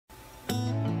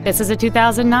This is a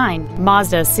 2009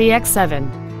 Mazda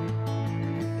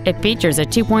CX-7. It features a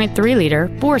 2.3-liter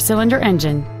four-cylinder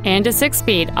engine and a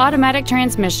 6-speed automatic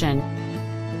transmission.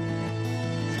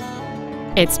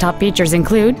 Its top features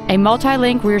include a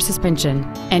multi-link rear suspension,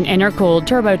 an intercooled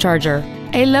turbocharger,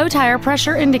 a low tire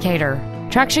pressure indicator,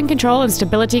 traction control and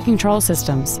stability control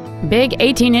systems, big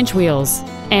 18-inch wheels,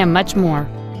 and much more.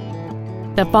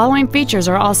 The following features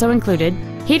are also included: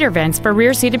 heater vents for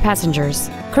rear-seated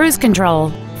passengers, cruise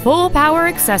control, full power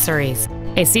accessories,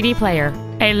 a CD player,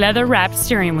 a leather-wrapped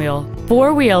steering wheel,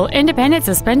 four-wheel independent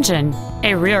suspension,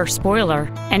 a rear spoiler,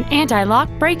 an anti-lock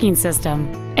braking system,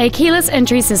 a keyless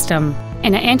entry system,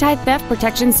 and an anti-theft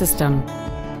protection system.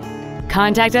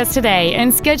 Contact us today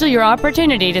and schedule your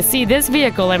opportunity to see this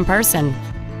vehicle in person.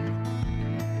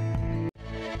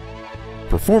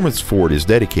 Performance Ford is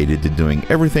dedicated to doing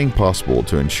everything possible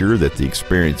to ensure that the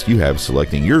experience you have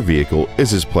selecting your vehicle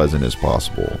is as pleasant as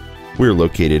possible. We are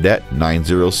located at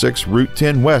 906 Route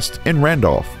 10 West in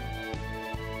Randolph.